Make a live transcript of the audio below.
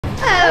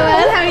Hello,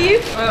 well, how are you?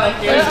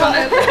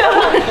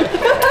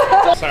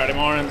 Saturday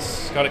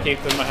mornings, gotta keep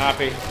them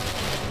happy.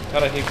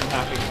 Gotta keep them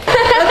happy.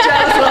 I'm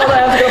jealous of all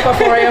that. I have to get up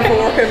at 4 AM for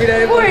work every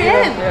day. 4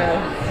 AM? Yeah.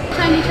 What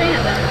time do you train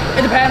at then?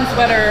 It depends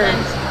whether,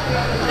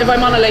 if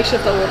I'm on a late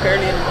shift, I'll work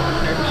early and if I'm on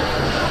an early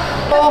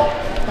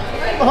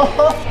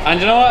shift. And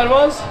you know what it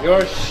was?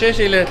 Your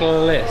shitty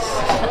little list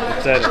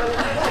said it.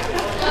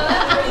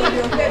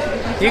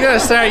 You gotta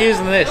start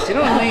using this. You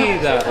don't need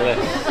that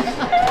list.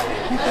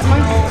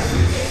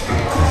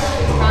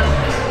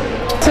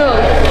 So,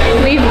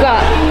 we've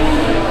got...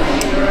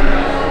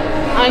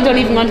 I don't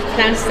even want to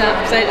pronounce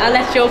that, so I'll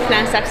let Joe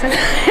pronounce that because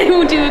I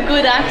won't do a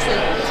good accent.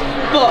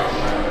 But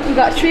we've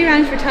got 3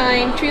 rounds for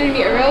time, 300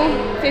 meter row,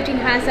 15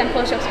 handstand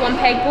push-ups, 1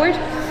 pegboard.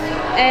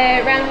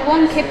 Round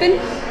 1 kipping,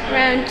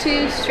 round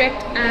 2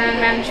 strict, and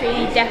round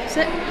 3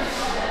 deficit.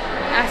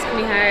 That's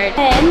gonna be hard.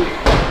 Then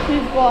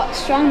we've got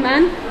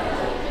strongman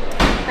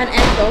and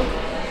elbow.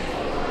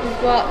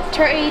 We've got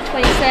 30,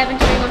 27,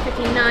 21,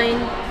 59,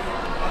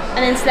 and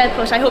then sled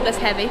push. I hope that's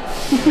heavy.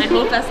 I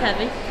hope that's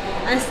heavy.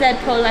 And sled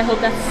pull, I hope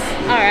that's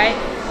alright.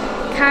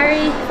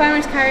 Carey,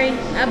 farmer's carry,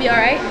 that'll be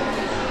alright.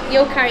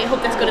 Yoke carry, I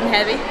hope that's good and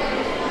heavy.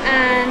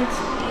 And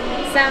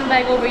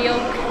sandbag over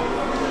yoke.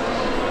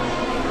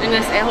 I'm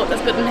gonna say I hope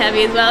that's good and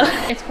heavy as well.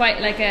 It's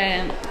quite like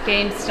a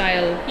game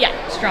style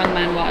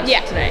strongman watch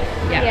today.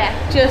 Yeah,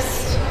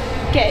 just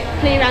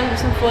play around with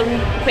some fun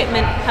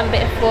equipment, have a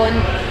bit of fun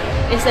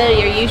instead of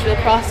your usual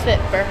CrossFit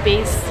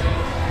burpees,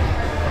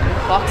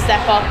 box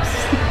step ups.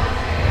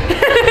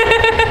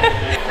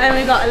 And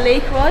we got a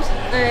lake rod,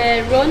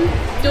 run.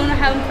 Don't know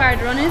how far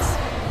the run is.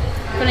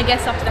 Gonna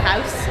guess up to the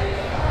house.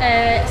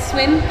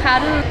 Swim,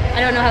 paddle. I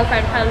don't know how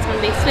far the paddle is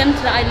gonna be. Swim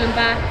to the island and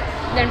back,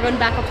 then run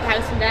back up to the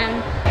house and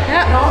down.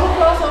 Yeah, normal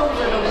crossovers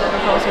or double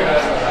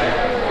crossovers?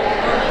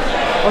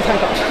 Oh, thank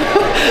God.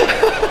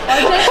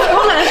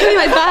 Hold on, I'll show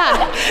you my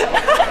back.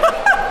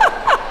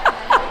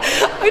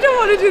 I don't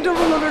want to do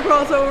double under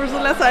crossovers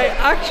unless I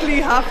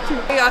actually have to.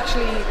 I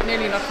actually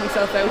nearly knocked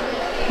myself out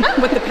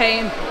with the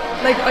pain.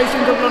 Like I was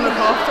doing double under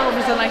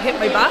crossovers and I hit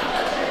my back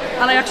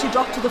and I actually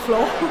dropped to the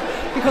floor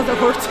because it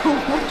hurt so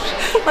much.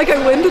 Like I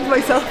winded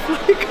myself.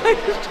 Like I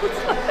was just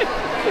like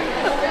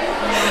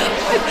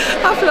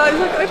after that I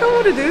was like, I don't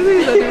want to do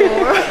these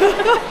anymore.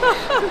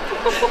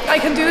 I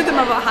can do them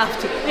if I have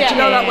to. You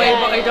know that way,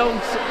 but I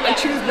don't. I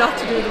choose not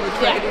to do them with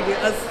training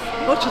as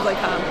much as I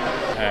can.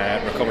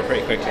 Recover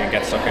pretty quickly and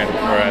get stuck in,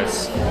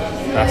 whereas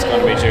that's going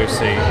to be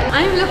juicy.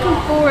 I'm looking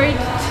forward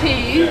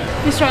to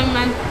the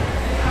strongman.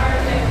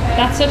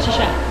 That's such a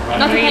shot.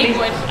 I'm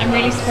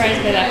really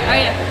surprised by that. Oh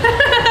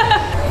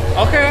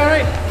yeah. Okay,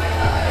 alright.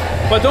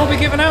 But don't be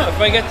giving out if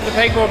I get to the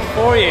pegboard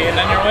before you and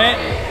then you're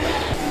waiting.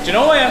 Do you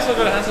know why I'm so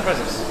good at handstand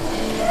presses?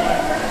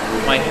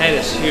 My head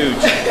is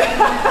huge.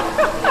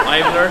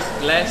 I've learned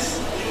less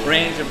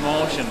range of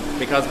motion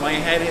because my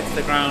head hits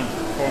the ground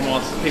for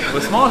most people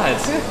with small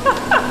heads.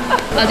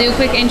 I'll do a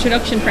quick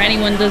introduction for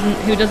anyone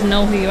who doesn't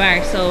know who you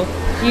are. So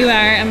you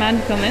are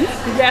Amanda Cummins.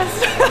 Yes.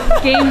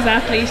 Games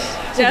athlete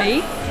to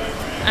be.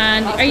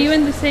 And are you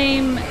in the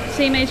same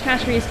age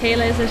category as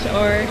Kayla, is it,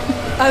 or?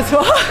 As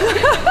what?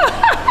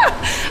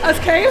 As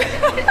Kayla?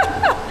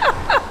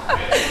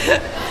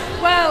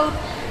 Well,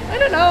 I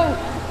don't know.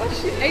 What's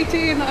she,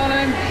 18 and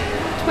I'm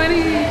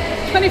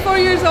 24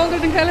 years older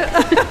than Kayla.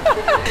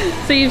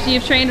 So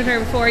you've trained with her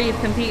before, you've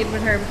competed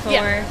with her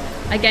before,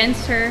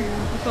 against her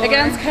before?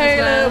 Against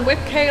Kayla, with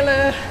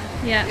Kayla.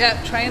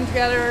 Yeah, trained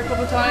together a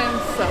couple of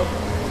times, so.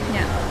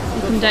 Yeah,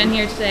 you come down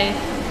here today,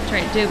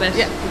 try to do a bit.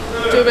 Yeah,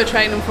 do a bit of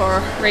training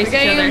for race the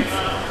games, each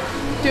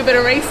other. do a bit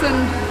of racing,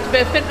 a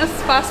bit of fitness,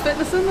 fast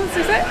fitnessing, as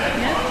they say.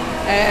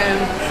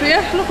 Yeah. So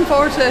yeah, looking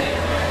forward to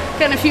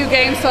getting a few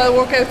game style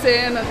workouts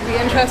in. It'll be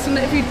interesting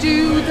if you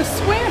do the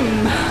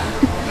swim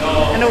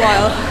in a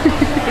while.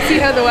 We'll see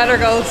how the weather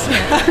goes.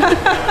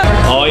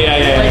 Oh yeah.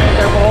 Like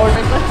they're bored.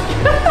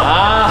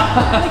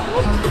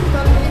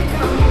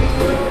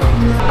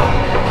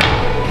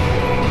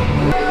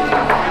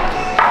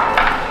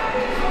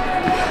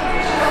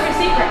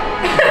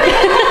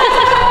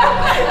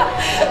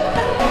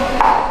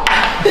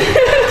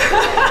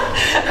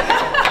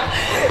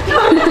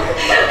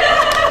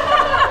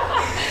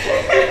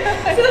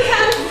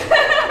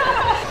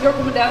 You're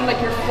coming down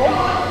like your foot,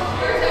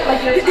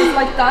 like it's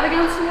like that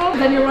against the wall.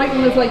 Then your right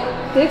one is like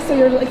this, so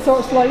you're like sort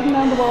of sliding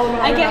down the wall.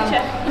 I get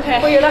you. Okay.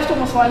 Well, your left one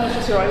was fine, it's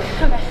just your right.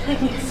 Okay,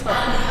 thank you.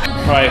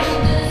 Right.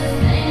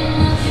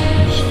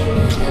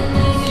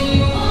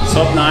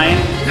 Sub 9.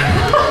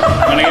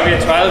 I'm going to give you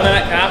a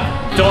 12-minute cap.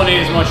 Don't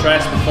need as much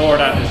rest before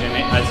that as you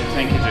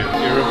think you do.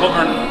 You're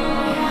recovering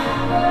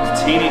a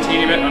teeny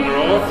bit on the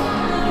road.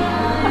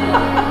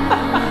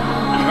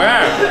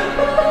 Where?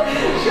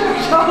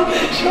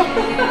 Sure.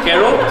 Get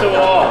up the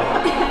wall.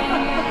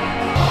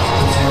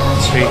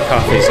 3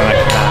 coffees and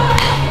a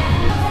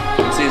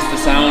can. See, it's the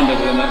sound of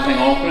the thing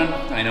opening.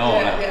 I know.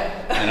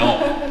 I know.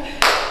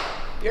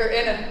 You're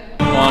in it.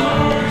 Come on.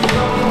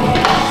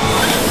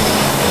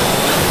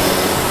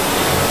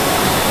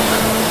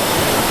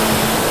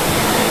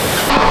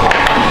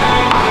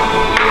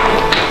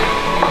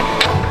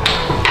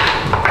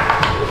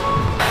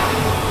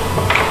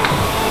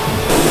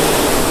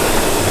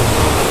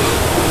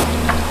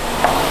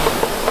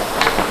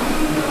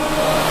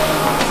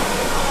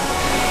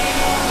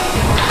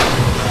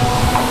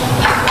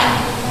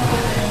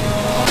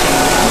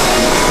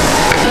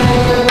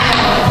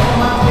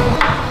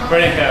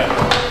 Brilliant, Kayla.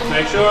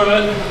 Make sure of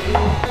it.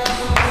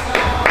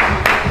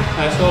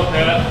 Nice go,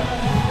 Kayla.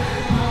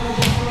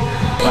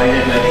 I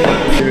did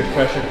like serious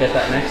pressure to get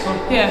that next one.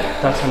 Yeah.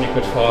 That's when you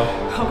could fall.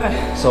 Okay.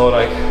 So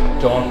like,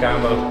 don't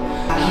gamble.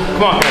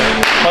 Come on,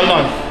 Kayla. Hold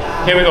on.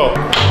 Here we go.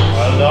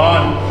 Well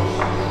done.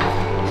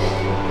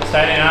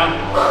 Steady now.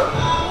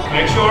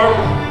 Make sure.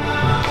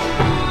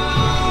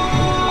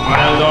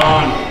 Well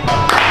done.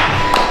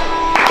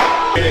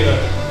 Really good.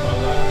 Well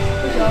done.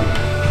 Good job.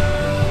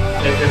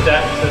 Is the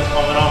deficit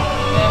coming up?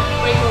 Yeah.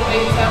 Wait till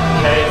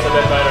 87. Okay, it's a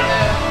bit better.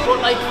 But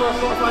like for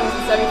quarterfinals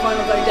and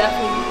semi-finals, I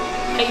definitely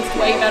paced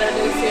way better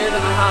this year than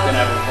I had Than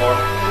ever before.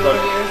 in Good.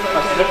 other years. Like,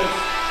 That's the difference.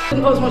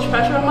 Didn't put as much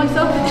pressure on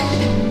myself,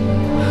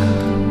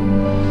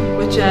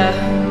 which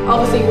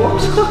obviously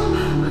worked.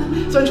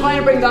 So I'm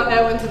trying to bring that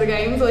now into the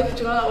games, like,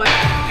 do you know that way?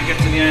 You get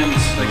to the end,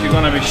 like you're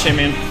gonna be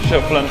shimmying,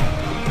 shuffling.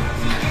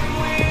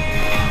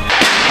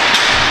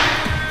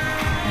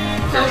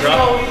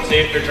 See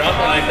if you're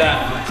dropping like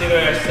that. See the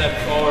way I step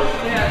forward.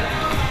 Yeah.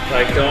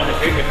 Like don't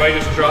if I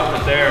just drop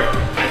it there,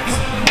 it's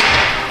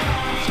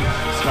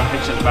gonna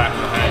hit you in the back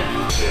of the head.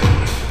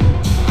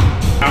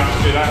 How to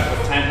do that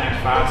but 10 times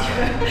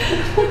faster.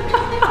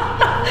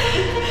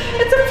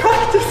 It's a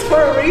practice for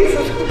a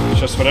reason.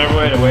 Just whatever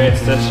way the weight's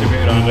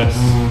distributed on this,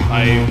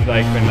 I've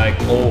like been like,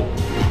 oh,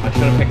 I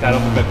should have picked that up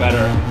a bit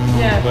better.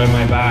 Yeah. With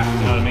my back,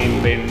 you know what I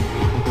mean? Being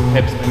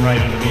hips been right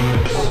underneath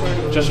it.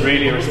 Just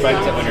really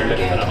respect it when you're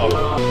lifting it up.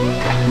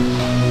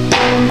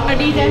 Are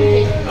these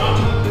empty?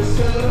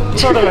 What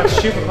sort of like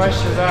stupid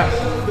question is that?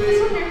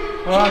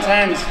 We're on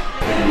 10s.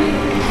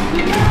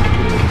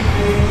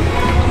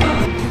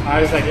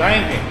 I was like,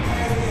 Lion King.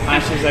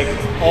 And she's like,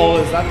 oh,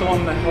 is that the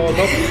one that holds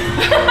up?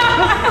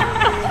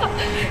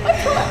 I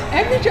thought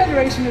every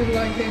generation is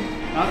Lion King.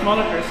 Not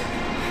Mullickers.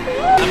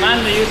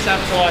 Amanda used to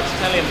have to watch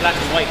telly in black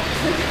and white.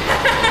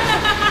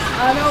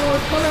 I know what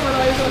colour when I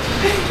was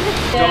watching.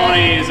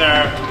 Tony is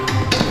our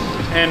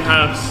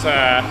in-house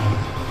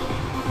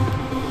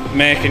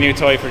make a new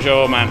toy for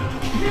Joe, man.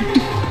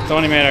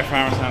 Tony made our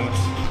farmer's handles.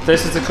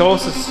 This is the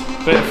closest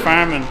bit of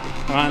farming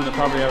Amanda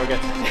probably ever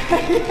gets.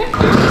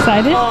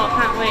 Excited? Oh,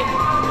 can't wait.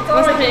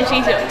 Once I finish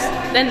these jokes,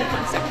 then the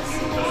fun starts.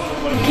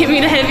 Give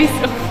me the heavy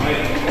stuff.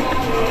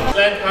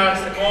 Leg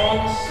past the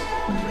cones,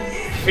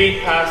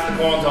 feet past the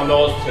cones on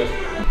those two.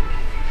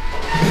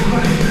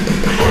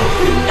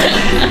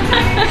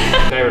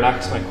 I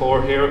relax my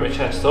core here with my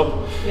chest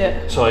up,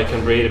 so I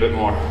can breathe a bit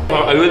more.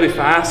 I will be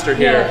faster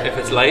here if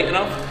it's light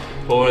enough,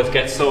 but when it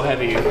gets so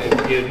heavy,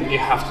 you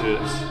have to do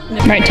this.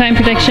 Right, time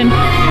prediction.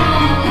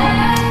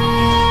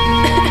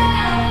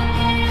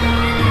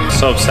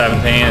 Sub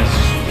 17 is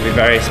be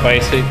very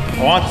spicy.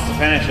 I want us to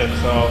finish it,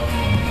 so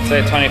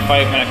say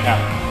 25-minute cap.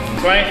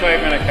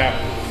 25-minute cap.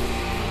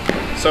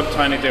 Sub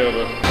 20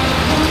 doable.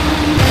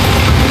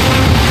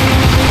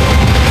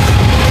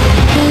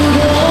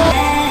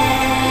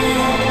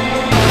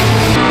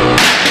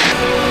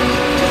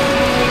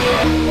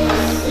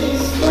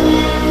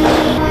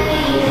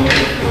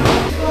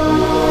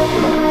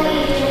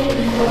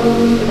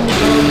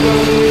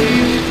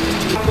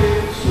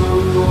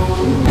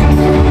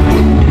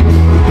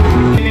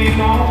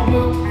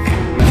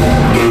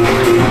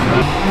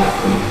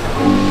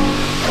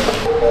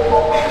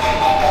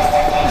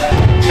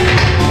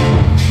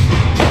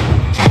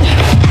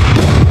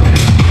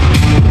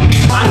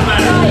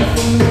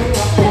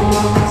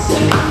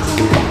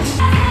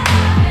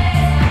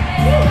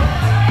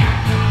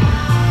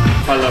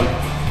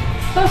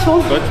 That's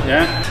fun. Good,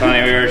 yeah.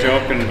 Tony, we were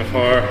joking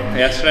before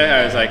yesterday.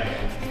 I was like,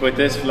 with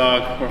this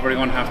vlog, we're probably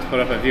going to have to put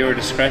up a viewer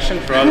discretion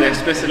for all the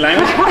explicit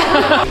language.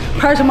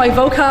 Part of my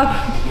vocab.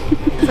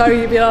 Sorry,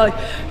 you'd be all like,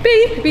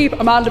 beep, beep,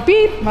 Amanda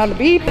beep, Amanda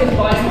beep.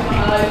 Well,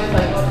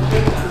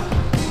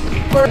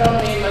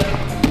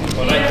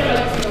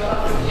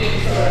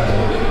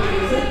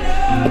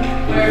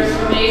 Whereas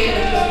for me, it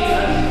would just be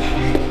like,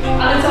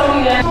 and it's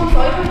only there.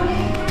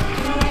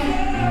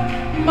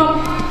 Mum.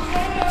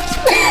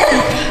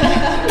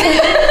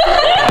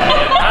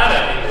 I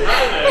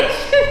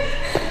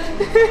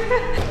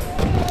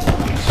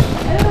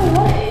don't know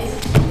what it is.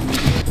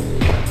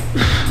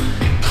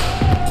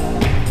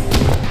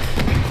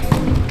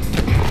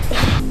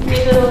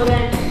 Leave it over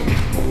there.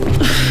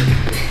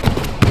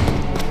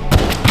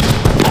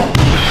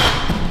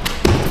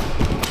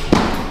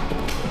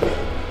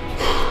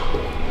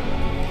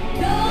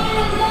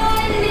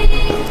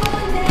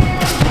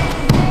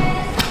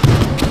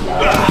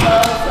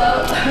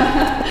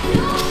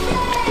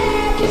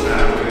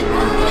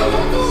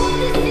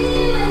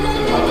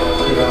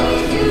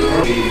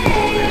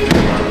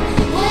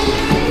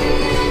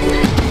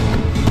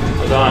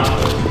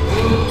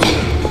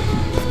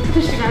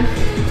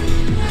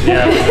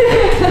 Yeah,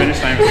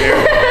 finish line was here.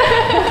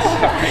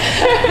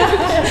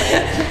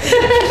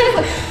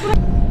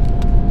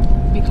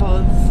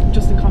 Because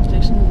just in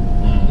competition,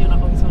 you're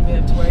not always going to be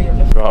able to wear your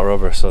lift. Brought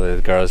rubber so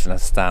the girls didn't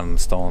have to stand on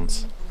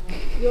stones.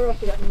 You're up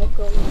to getting muck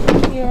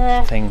on.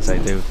 Yeah. Things I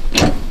do.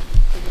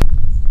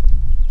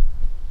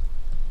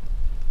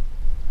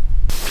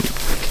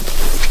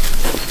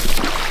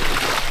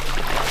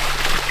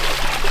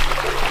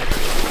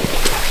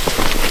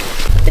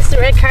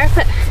 red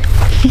carpet.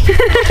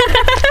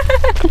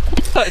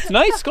 It's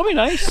nice, it's gonna be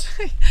nice.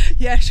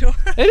 Yeah, sure.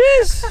 It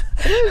is.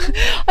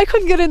 I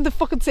couldn't get in the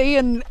fucking sea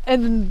in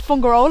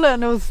Fungarola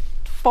and it was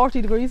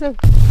 40 degrees out.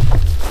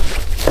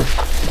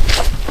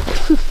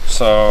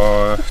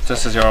 So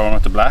this is your one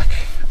with the black,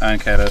 and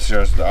Kayla, this is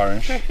yours with the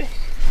orange. Perfect.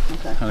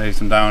 Okay. I'll leave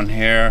them down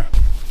here.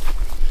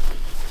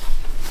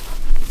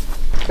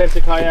 Take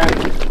the kayak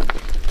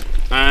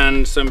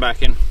and swim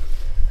back in.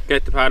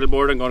 Get the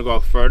paddleboard. I'm going to go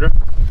out further.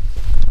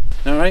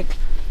 Alright.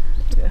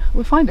 Yeah,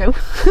 we'll find out.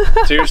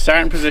 So your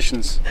starting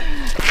positions.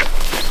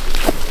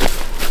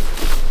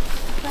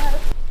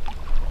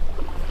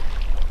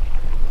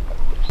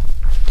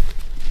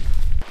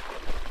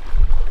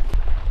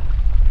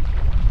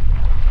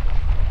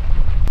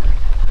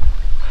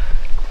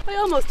 I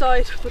almost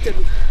died, but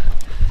didn't.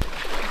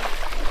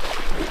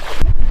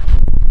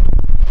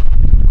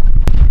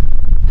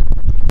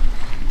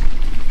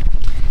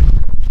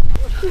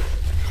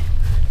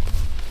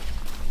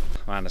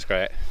 Man, that's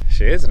great.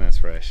 She is an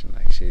inspiration.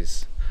 Like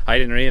I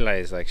didn't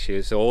realise like she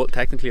was so old,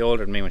 technically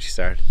older than me when she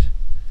started.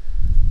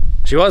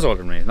 She was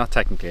older than me, not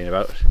technically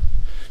about it.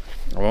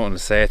 I won't want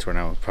to say it to her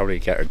now. I'll probably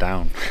get her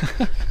down.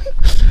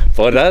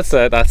 But that's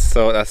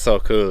so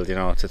cool, you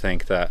know, to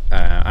think that,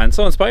 and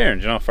so inspiring,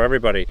 you know, for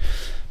everybody.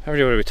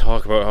 Everybody we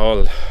talk about,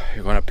 oh,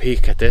 you're going to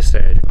peak at this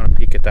age, you're going to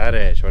peak at that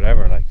age,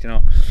 whatever. Like, you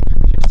know,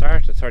 she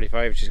started at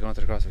 35. She's going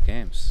to the CrossFit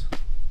Games.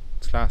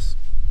 It's class.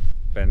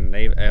 Been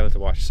able to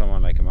watch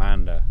someone like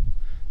Amanda,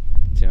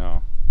 you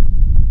know,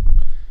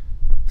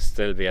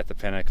 still be at the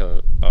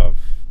pinnacle of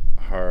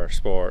her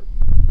sport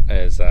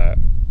is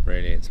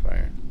really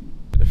inspiring.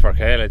 For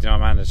Kayla, you know,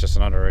 Amanda's just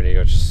another really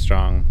good,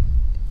 strong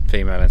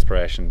female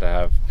inspiration to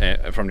have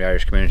from the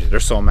Irish community.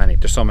 There's so many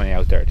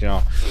out there, you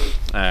know,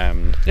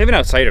 even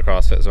outside of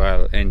CrossFit as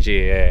well, in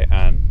GAA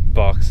and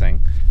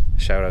boxing.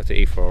 Shout out to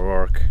E4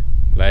 O'Rourke,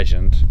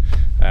 legend.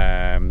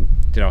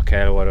 You know,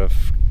 Kayla would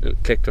have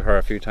clicked with her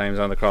a few times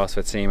on the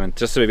CrossFit team, and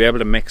just to be able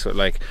to mix with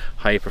like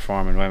high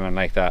performing women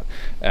like that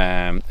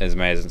is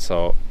amazing.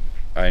 So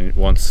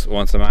once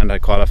Amanda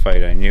had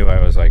qualified, I knew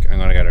I was like, I'm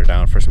going to get her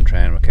down for some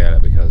training with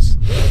Kayla, because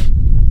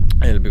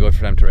it'll be good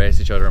for them to race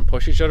each other and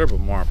push each other, but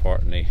more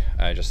importantly,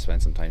 just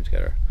spend some time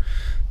together.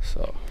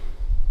 So,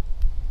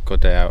 good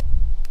day out.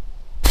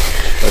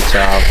 Good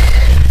job.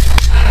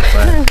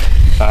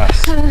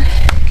 Class.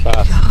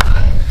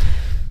 Class.